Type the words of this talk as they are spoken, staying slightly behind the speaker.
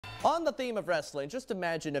On the theme of wrestling, just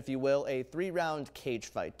imagine, if you will, a 3-round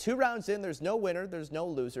cage fight. 2 rounds in, there's no winner, there's no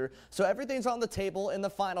loser, so everything's on the table in the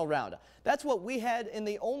final round. That's what we had in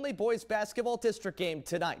the only boys basketball district game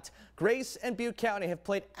tonight. Grace and Butte County have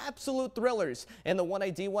played absolute thrillers in the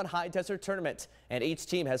 1A D1 High Desert Tournament, and each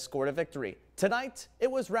team has scored a victory. Tonight,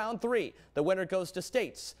 it was round 3. The winner goes to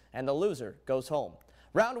states, and the loser goes home.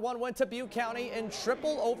 Round 1 went to Butte County in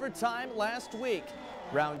triple overtime last week.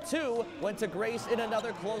 Round 2 went to Grace in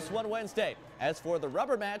another close one Wednesday. As for the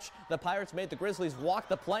rubber match, the Pirates made the Grizzlies walk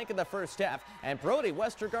the plank in the first half, and Brody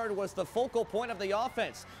Westergaard was the focal point of the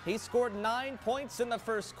offense. He scored 9 points in the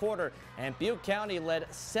first quarter, and Butte County led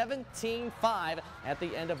 17-5 at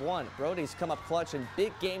the end of one. Brody's come up clutch in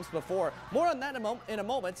big games before. More on that in a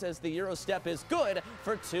moment, as the Euro step is good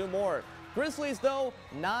for 2 more. Grizzlies, though,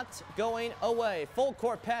 not going away. Full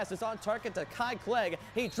court pass is on target to Kai Clegg.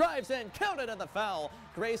 He drives in, counted in the foul.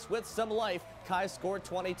 Grace with some life. Kai scored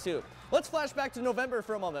 22. Let's flash back to November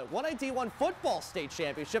for a moment. 1A D1 football state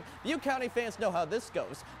championship. Butte County fans know how this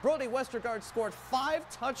goes. Brody Westergaard scored 5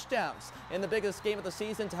 touchdowns in the biggest game of the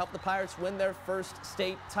season to help the Pirates win their first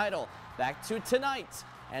state title. Back to tonight.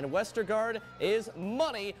 And Westergaard is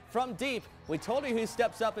money from deep. We told you he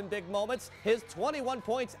steps up in big moments. His 21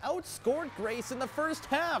 points outscored Grace in the first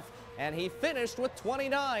half, and he finished with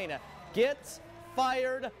 29. Get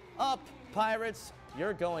fired up, Pirates.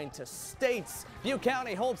 You're going to states. Butte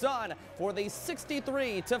County holds on for the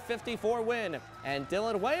 63-54 win. And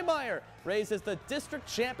Dylan Waymeyer raises the district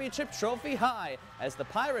championship trophy high as the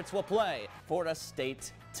Pirates will play for a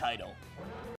state title.